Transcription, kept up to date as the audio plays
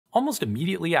Almost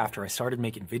immediately after I started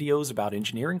making videos about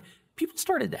engineering, people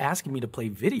started asking me to play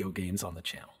video games on the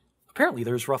channel. Apparently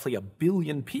there's roughly 1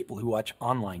 billion people who watch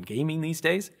online gaming these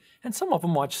days, and some of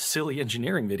them watch silly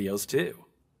engineering videos too.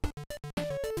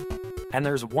 And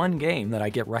there's one game that I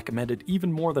get recommended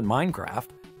even more than Minecraft,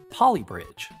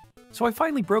 Polybridge. So I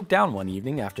finally broke down one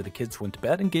evening after the kids went to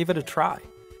bed and gave it a try.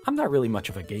 I'm not really much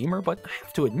of a gamer, but I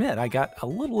have to admit I got a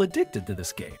little addicted to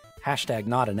this game. Hashtag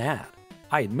not an ad.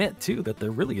 I admit too that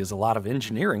there really is a lot of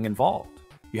engineering involved.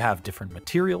 You have different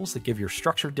materials that give your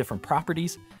structure different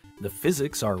properties, the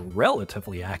physics are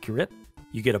relatively accurate,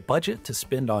 you get a budget to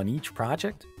spend on each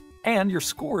project, and your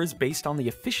score is based on the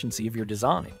efficiency of your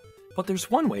design. But there's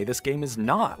one way this game is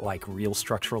not like real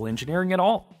structural engineering at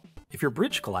all. If your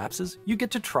bridge collapses, you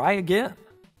get to try again.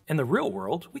 In the real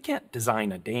world, we can't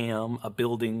design a dam, a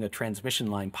building, a transmission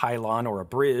line pylon, or a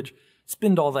bridge,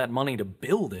 spend all that money to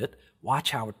build it,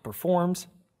 watch how it performs,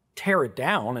 tear it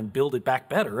down and build it back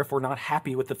better if we're not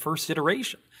happy with the first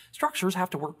iteration. Structures have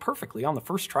to work perfectly on the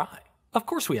first try. Of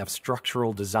course we have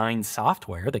structural design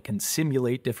software that can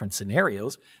simulate different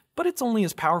scenarios, but it's only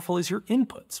as powerful as your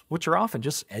inputs, which are often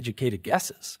just educated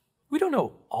guesses. We don't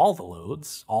know all the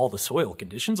loads, all the soil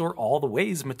conditions, or all the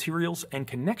ways materials and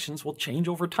connections will change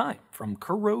over time, from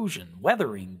corrosion,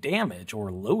 weathering, damage,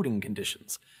 or loading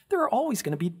conditions. There are always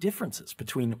going to be differences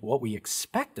between what we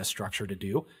expect a structure to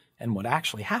do and what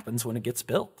actually happens when it gets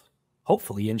built.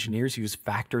 Hopefully, engineers use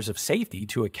factors of safety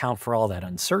to account for all that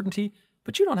uncertainty,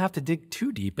 but you don't have to dig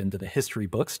too deep into the history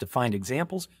books to find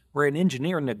examples where an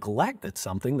engineer neglected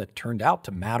something that turned out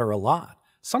to matter a lot,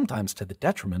 sometimes to the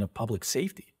detriment of public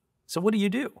safety. So what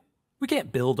do? We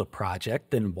can't build a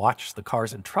project, then watch the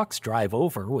cars and trucks drive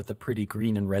over with the pretty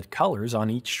green and red colors on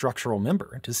each structural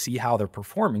member to see how they're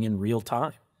performing in real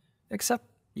time.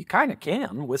 Except you kinda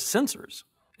can with sensors.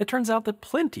 It turns out that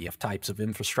plenty of types of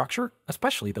infrastructure,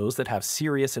 especially those that have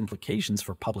serious implications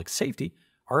for public safety,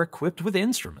 are equipped with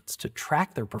instruments to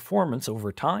track their performance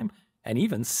over time and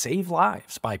even save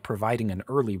lives by providing an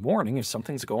early warning if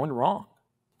something's going wrong.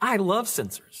 I love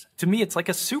sensors. To me, it's like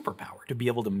a superpower to be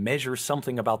able to measure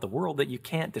something about the world that you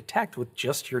can't detect with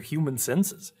just your human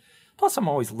senses. Plus, I'm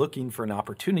always looking for an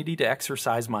opportunity to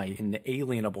exercise my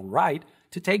inalienable right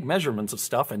to take measurements of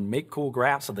stuff and make cool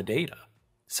graphs of the data.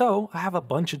 So, I have a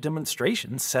bunch of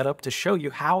demonstrations set up to show you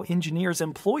how engineers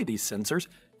employ these sensors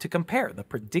to compare the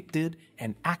predicted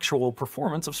and actual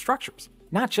performance of structures.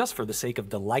 Not just for the sake of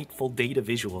delightful data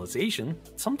visualization,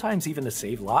 sometimes even to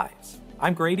save lives.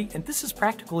 I'm Grady, and this is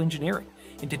Practical Engineering.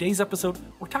 In today's episode,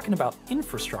 we're talking about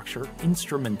infrastructure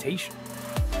instrumentation.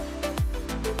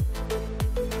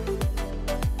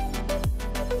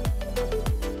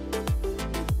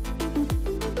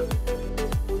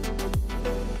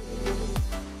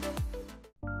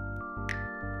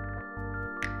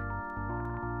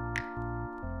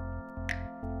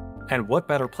 And what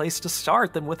better place to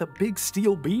start than with a big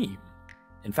steel beam?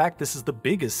 In fact, this is the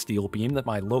biggest steel beam that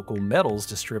my local metals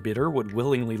distributor would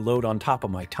willingly load on top of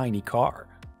my tiny car.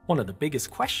 One of the biggest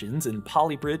questions in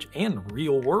polybridge and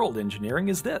real-world engineering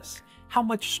is this: how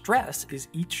much stress is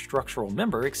each structural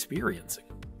member experiencing?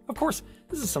 Of course,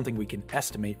 this is something we can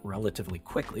estimate relatively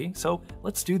quickly, so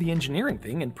let's do the engineering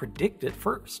thing and predict it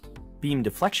first. Beam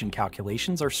deflection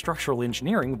calculations are structural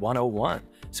engineering 101,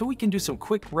 so we can do some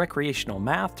quick recreational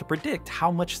math to predict how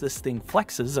much this thing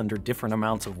flexes under different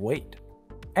amounts of weight.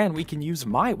 And we can use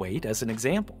my weight as an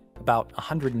example, about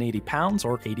 180 pounds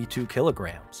or 82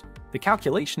 kilograms. The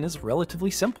calculation is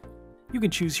relatively simple. You can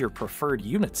choose your preferred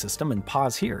unit system and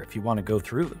pause here if you want to go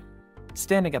through them.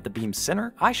 Standing at the beam's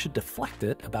center, I should deflect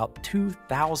it about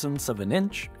 0.02 of an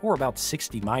inch, or about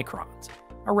 60 microns,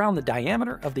 around the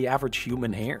diameter of the average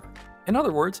human hair. In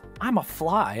other words, I'm a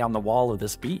fly on the wall of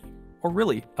this beam, or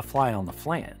really a fly on the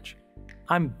flange.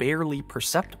 I'm barely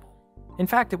perceptible. In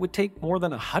fact, it would take more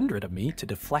than 100 of me to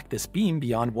deflect this beam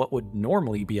beyond what would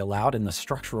normally be allowed in the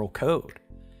structural code.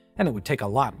 And it would take a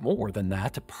lot more than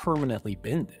that to permanently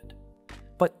bend it.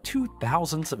 But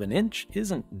 0.02 of an inch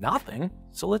isn't nothing,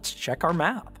 so let's check our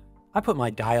math. I put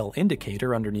my dial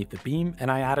indicator underneath the beam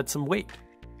and I added some weight.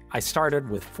 I started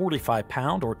with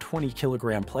 45-pound or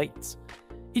 20-kilogram plates.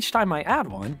 Each time I add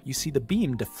one, you see the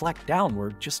beam deflect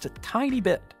downward just a tiny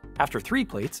bit. After 3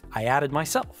 plates, I added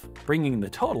myself, bringing the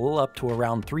total up to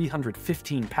around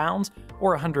 315 pounds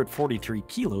or 143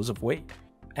 kilos of weight.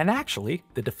 And actually,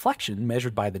 the deflection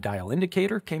measured by the dial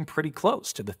indicator came pretty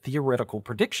close to the theoretical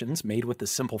predictions made with the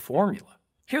simple formula.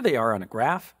 Here they are on a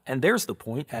graph, and there's the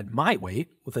point at my weight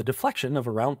with a deflection of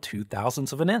around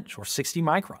 0.02 of an inch or 60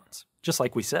 microns, just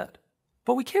like we said.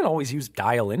 But we can't always use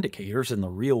dial indicators in the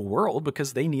real world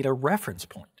because they need a reference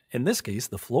point, in this case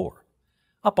the floor.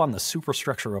 Up on the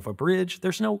superstructure of a bridge,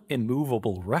 there's no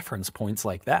immovable reference points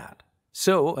like that.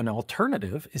 So an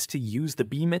alternative is to use the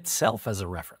beam itself as a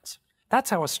reference. That's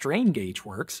how a strain gauge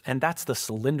works, and that's the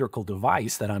cylindrical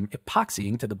device that I'm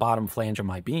epoxying to the bottom flange of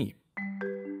my beam.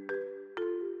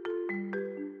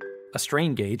 A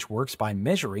strain gauge works by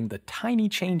measuring the tiny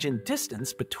change in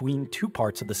distance between two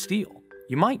parts of the steel.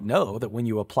 You might know that when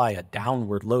you apply a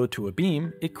downward load to a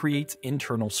beam, it creates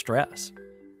internal stress.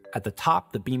 At the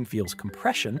top, the beam feels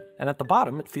compression, and at the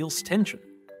bottom, it feels tension.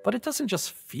 But it doesn't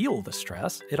just feel the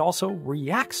stress, it also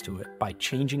reacts to it by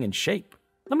changing in shape.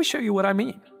 Let me show you what I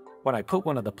mean. When I put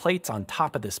one of the plates on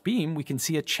top of this beam, we can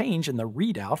see a change in the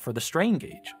readout for the strain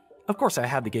gauge. Of course, I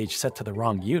had the gauge set to the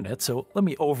wrong unit, so let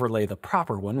me overlay the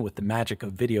proper one with the magic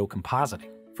of video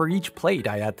compositing. For each plate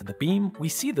I add to the beam, we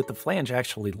see that the flange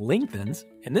actually lengthens,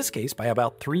 in this case by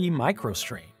about 3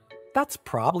 microstrain. That's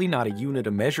probably not a unit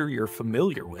of measure you're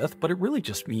familiar with, but it really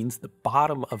just means the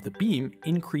bottom of the beam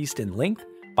increased in length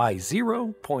by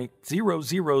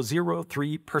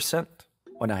 0.0003%.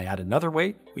 When I add another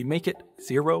weight, we make it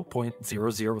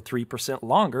 0.003%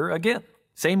 longer again.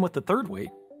 Same with the third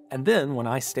weight. And then when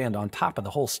I stand on top of the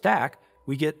whole stack,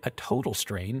 we get a total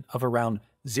strain of around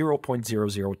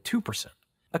 0.002%.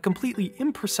 A completely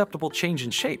imperceptible change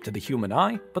in shape to the human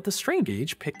eye, but the strain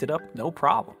gauge picked it up no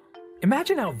problem.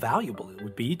 Imagine how valuable it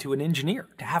would be to an engineer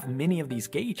to have many of these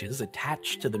gauges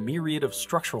attached to the myriad of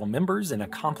structural members in a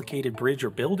complicated bridge or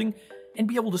building, and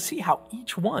be able to see how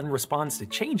each one responds to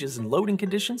changes in loading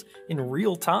conditions in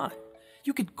real time.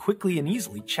 You could quickly and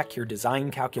easily check your design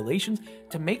calculations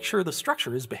to make sure the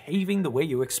structure is behaving the way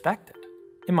you expected.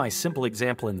 In my simple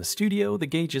example in the studio, the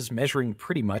gauge is measuring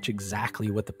pretty much exactly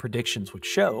what the predictions would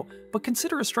show, but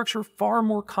consider a structure far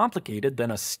more complicated than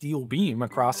a steel beam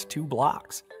across 2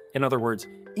 blocks. In other words,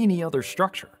 any other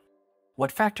structure. What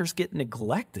factors get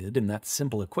neglected in that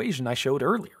simple equation I showed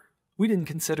earlier? We didn't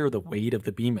consider the weight of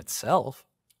the beam itself.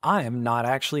 I am not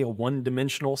actually a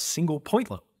one-dimensional single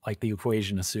point load, like the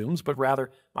equation assumes, but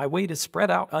rather my weight is spread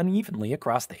out unevenly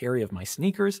across the area of my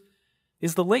sneakers.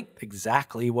 Is the length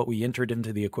exactly what we entered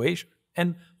into the equation?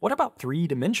 And what about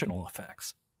 3-dimensional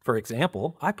effects? For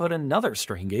example, I put another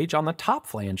strain gauge on the top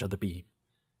flange of the beam.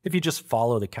 If you just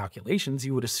follow the calculations,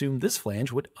 you would assume this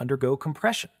flange would undergo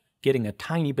compression, getting a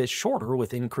tiny bit shorter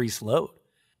with increased load.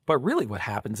 But really what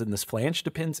happens in this flange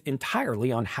depends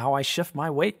entirely on how I shift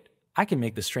my weight. I can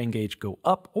make the strain gauge go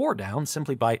up or down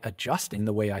simply by adjusting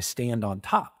the way I stand on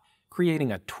top,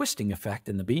 creating a twisting effect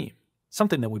in the beam,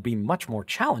 something that would be much more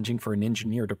challenging for an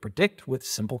engineer to predict with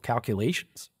simple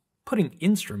calculations. Putting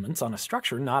instruments on a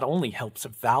structure not only helps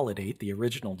validate the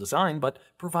original design, but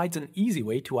provides an easy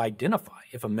way to identify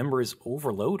if a member is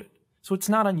overloaded. So it's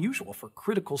not unusual for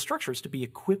critical structures to be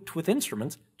equipped with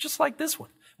instruments just like this one,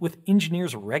 with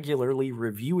engineers regularly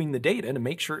reviewing the data to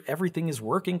make sure everything is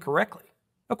working correctly.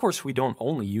 Of course, we don't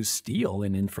only use steel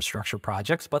in infrastructure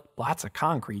projects, but lots of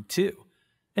concrete too.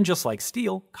 And just like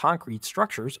steel, concrete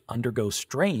structures undergo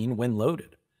strain when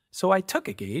loaded. So I took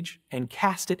a gauge and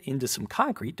cast it into some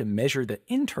concrete to measure the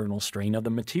internal strain of the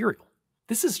material.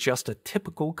 This is just a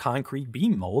typical concrete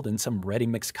beam mold and some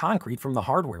ready-mix concrete from the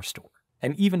hardware store.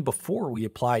 And even before we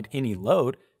applied any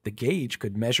load, the gauge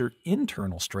could measure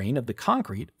internal strain of the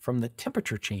concrete from the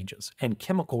temperature changes and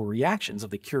chemical reactions of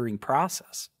the curing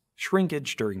process.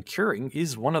 Shrinkage during curing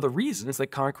is one of the reasons that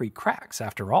concrete cracks,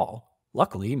 after all.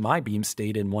 Luckily, my beam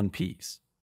stayed in one piece.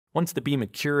 Once the beam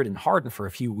had cured and hardened for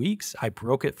a few weeks, I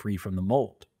broke it free from the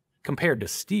mold. Compared to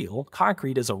steel,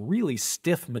 concrete is a really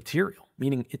stiff material,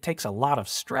 meaning it takes a lot of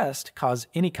stress to cause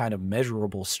any kind of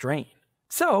measurable strain.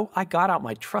 So I got out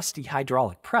my trusty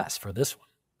hydraulic press for this one.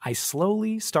 I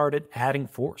slowly started adding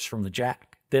force from the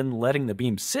jack, then letting the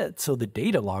beam sit so the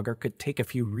data logger could take a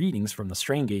few readings from the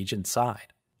strain gauge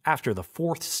inside. After the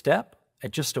 4th step,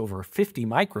 at just over 50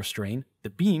 microstrain, the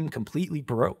beam completely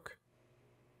broke.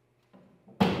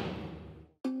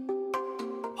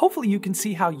 Hopefully you can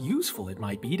see how useful it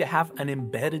might be to have an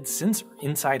embedded sensor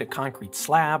inside a concrete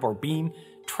slab or beam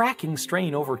tracking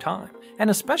strain over time, and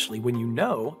especially when you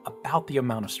know about the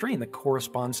amount of strain that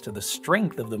corresponds to the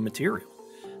strength of the material.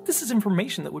 This is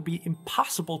information that would be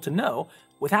impossible to know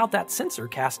without that sensor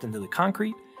cast into the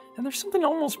concrete, and there's something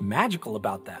almost magical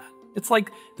about that. It's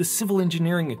like the civil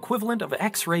engineering equivalent of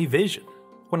X-ray vision.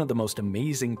 One of the most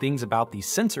amazing things about these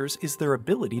sensors is their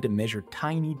ability to measure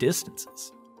tiny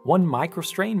distances. 1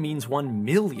 microstrain means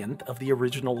 1/1,000,000th of the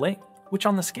original length, which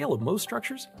on the scale of most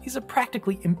structures is a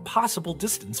practically impossible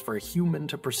distance for a human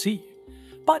to perceive.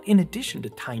 But in addition to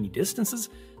tiny distances,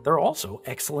 they're also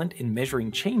excellent in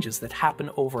measuring changes that happen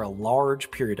over a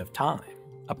large period of time.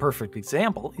 A perfect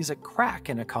example is a crack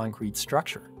in a concrete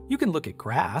structure. You can look at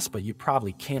grass, but you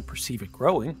probably can't perceive it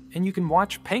growing, and you can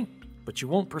watch paint, but you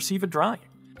won't perceive it drying.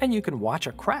 And you can watch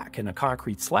a crack in a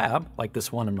concrete slab, like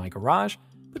this one in my garage,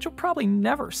 but you'll probably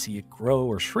never see it grow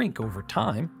or shrink over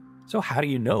time. So how do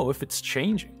you know if it's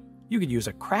changing? You could use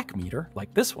a crack meter,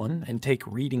 like this one, and take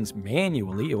readings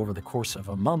manually over the course of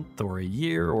a month or a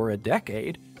year or a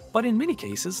decade, but in many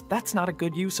cases, that's not a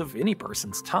good use of any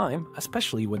person's time,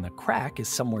 especially when the crack is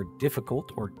somewhere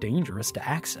difficult or dangerous to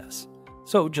access.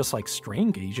 So just like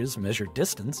strain gauges measure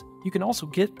distance, you can also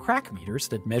get crack meters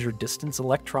that measure distance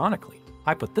electronically.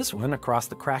 I put this one across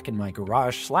the crack in my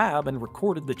garage slab and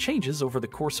recorded the changes over the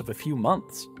course of a few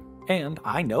months. And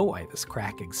I know why this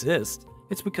crack exists.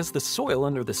 It's because the soil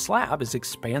under the slab is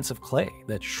expansive clay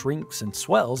that shrinks and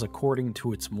swells according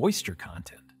to its moisture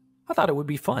content. I thought it would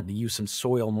be fun to use some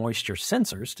soil moisture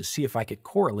sensors to see if I could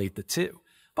correlate the two,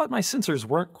 but my sensors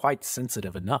weren't quite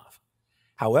sensitive enough.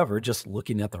 However, just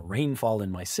looking at the rainfall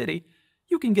in my city,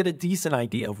 you can get a decent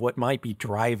idea of what might be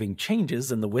driving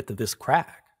changes in the width of this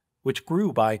crack, which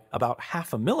grew by about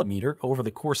 0.5 millimeter over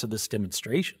the course of this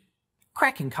demonstration.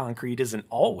 Cracking concrete isn't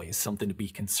always something to be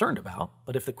concerned about,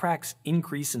 but if the cracks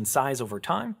increase in size over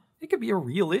time, it could be a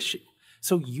real issue.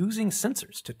 So using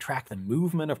sensors to track the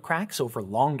movement of cracks over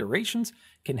long durations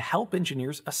can help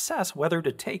engineers assess whether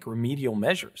to take remedial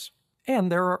measures.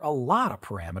 And there are a lot of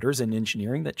parameters in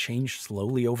engineering that change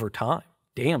slowly over time.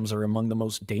 Dams are among the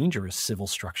most dangerous civil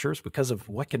structures because of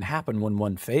what can happen when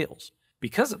one fails.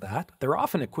 Because of that, they're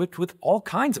often equipped with all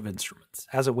kinds of instruments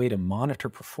as a way to monitor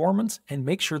performance and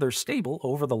make sure they're stable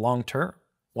over the long term.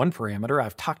 One parameter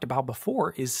I've talked about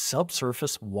before is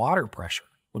subsurface water pressure.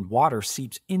 When water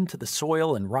seeps into the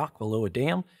soil and rock below a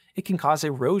dam, it can cause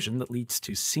erosion that leads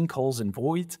to sinkholes and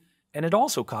voids, and it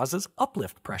also causes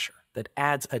uplift pressure that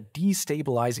adds a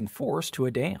destabilizing force to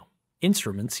a dam.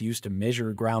 Instruments used to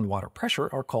measure groundwater pressure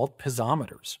are called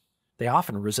piezometers. They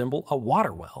often resemble a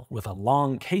water well with a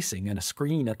long casing and a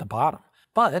screen at the bottom.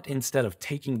 But instead of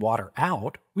taking water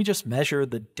out, we just measure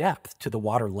the depth to the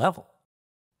water level.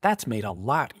 That's made a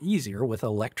lot easier with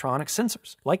electronic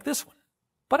sensors, like this one.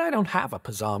 But I don't have a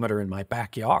piezometer in my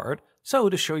backyard, so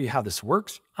to show you how this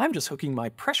works, I'm just hooking my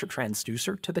pressure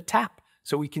transducer to the tap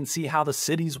so we can see how the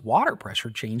city's water pressure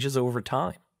changes over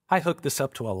time. I hooked this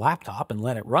up to a laptop and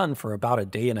let it run for about a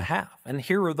day and a half, and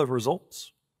here are the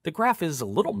results. The graph is a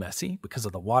little messy because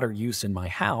of the water use in my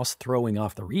house throwing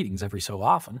off the readings every so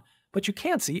often, but you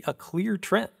can see a clear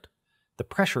trend. The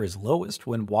pressure is lowest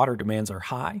when water demands are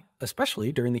high,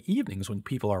 especially during the evenings when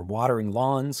people are watering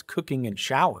lawns, cooking, and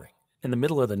showering. In the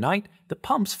middle of the night, the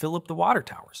pumps fill up the water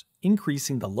towers,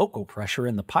 increasing the local pressure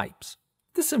in the pipes.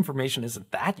 This information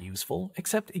isn't that useful,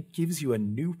 except it gives you a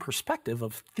new perspective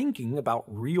of thinking about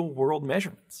real-world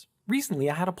measurements. Recently,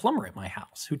 I had a plumber at my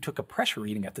house who took a pressure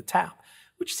reading at the tap,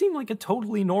 which seemed like a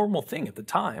totally normal thing at the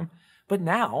time, but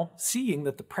now, seeing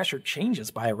that the pressure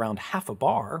changes by around 0.5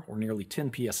 bar, or nearly 10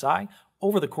 psi,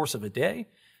 over the course of a day,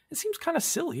 it seems kind of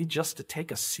silly just to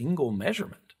take a single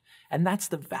measurement. And that's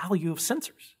the value of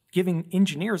sensors, giving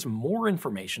engineers more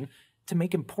information to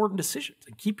make important decisions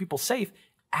and keep people safe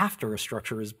after a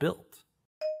structure is built.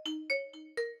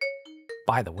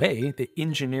 By the way, the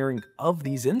engineering of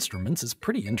these instruments is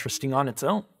pretty interesting on its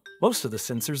own. Most of the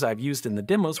sensors I've used in the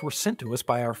demos were sent to us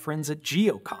by our friends at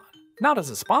GeoCon. Not as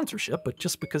a sponsorship, but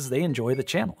just because they enjoy the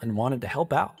channel and wanted to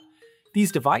help out.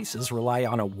 These devices rely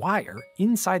on a wire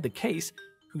inside the case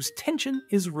whose tension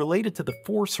is related to the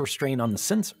force or strain on the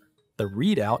sensor. The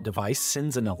readout device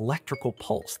sends an electrical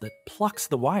pulse that plucks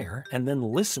the wire and then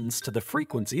listens to the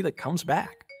frequency that comes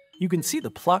back. You can see the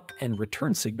pluck and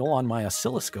return signal on my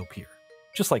oscilloscope here.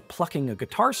 Just like plucking a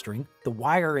guitar string, the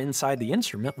wire inside the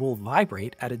instrument will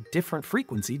vibrate at a different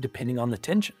frequency depending on the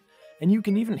tension, and you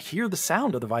can even hear the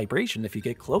sound of the vibration if you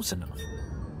get close enough.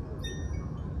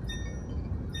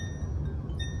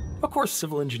 Of course,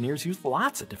 civil engineers use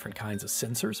lots of different kinds of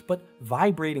sensors, but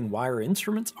vibrating wire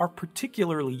instruments are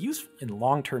particularly useful in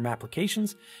long-term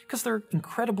applications because they're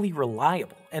incredibly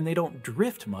reliable and they don't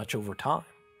drift much over time.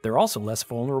 They're also less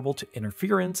vulnerable to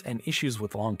interference and issues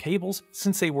with long cables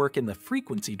since they work in the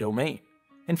frequency domain.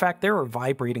 In fact, there are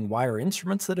vibrating wire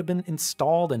instruments that have been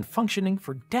installed and functioning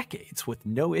for decades with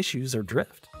no issues or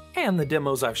drift. And the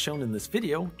demos I've shown in this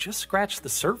video just scratch the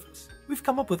surface. We've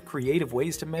come up with creative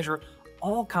ways to measure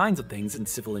all kinds of things in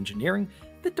civil engineering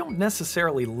that don't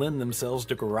necessarily lend themselves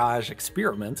to garage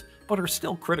experiments, but are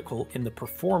still critical in the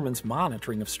performance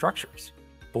monitoring of structures.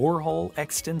 Borehole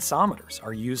extensometers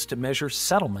are used to measure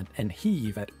settlement and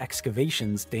heave at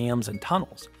excavations, dams, and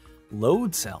tunnels.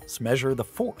 Load cells measure the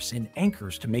force in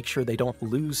anchors to make sure they don't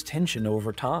lose tension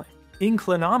over time.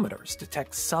 Inclinometers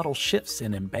detect subtle shifts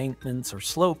in embankments or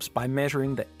slopes by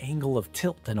measuring the angle of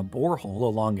tilt in a borehole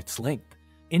along its length.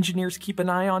 Engineers keep an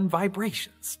eye on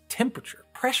vibrations, temperature,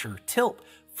 pressure, tilt,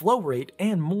 flow rate,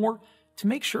 and more to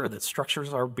make sure that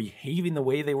structures are behaving the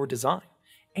way they were designed,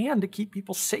 and to keep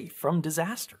people safe from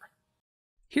disaster.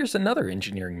 Here's another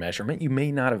engineering measurement you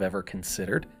may not have ever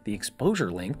considered: the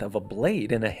exposure length of a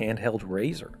blade in a handheld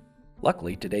razor.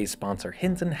 Luckily, today's sponsor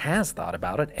Hinson has thought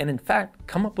about it and in fact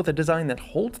come up with a design that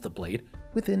holds the blade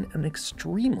within an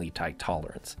extremely tight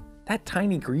tolerance. That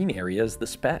tiny green area is the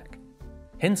spec.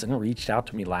 Hinson reached out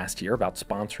to me last year about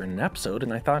sponsoring an episode,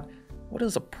 and I thought, what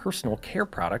does a personal care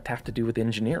product have to do with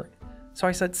engineering? So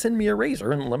I said, send me a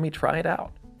razor and let me try it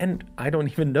out. And I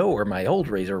don't even know where my old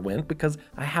razor went because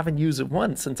I haven't used it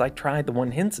once since I tried the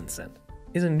one Hinson sent.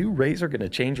 Is a new razor going to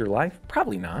change your life?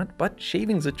 Probably not, but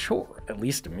shaving's a chore, at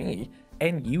least to me,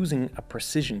 and using a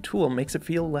precision tool makes it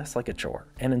feel less like a chore,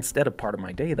 and instead a part of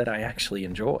my day that I actually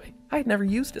enjoy. I had never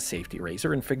used a safety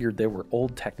razor and figured they were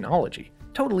old technology.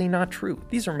 Totally not true.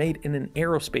 These are made in an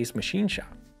aerospace machine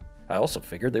shop. I also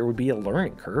figured there would be a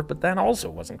learning curve, but that also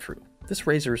wasn't true. This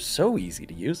razor is so easy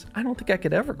to use, I don't think I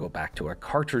could ever go back to a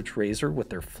cartridge razor with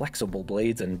their flexible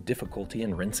blades and difficulty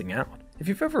in rinsing out. If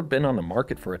you've ever been on the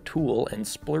market for a tool and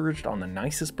splurged on the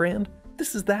nicest brand,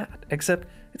 this is that, except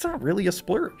it's not really a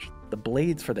splurge. The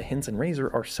blades for the Hinson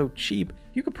razor are so cheap,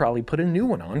 you could probably put a new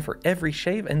one on for every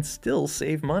shave and still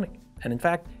save money. And in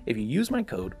fact, if you use my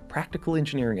code Practical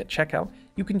Engineering at checkout,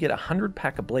 you can get a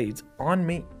 100-pack of blades on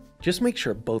me. Just make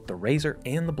sure both the razor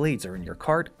and the blades are in your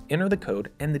cart, enter the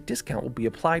code, and the discount will be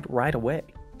applied right away.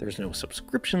 There's no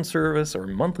subscription service or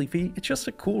monthly fee, it's just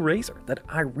a cool razor that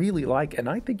I really like and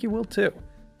I think you will too.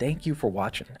 Thank you for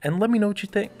watching, and let me know what you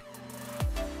think.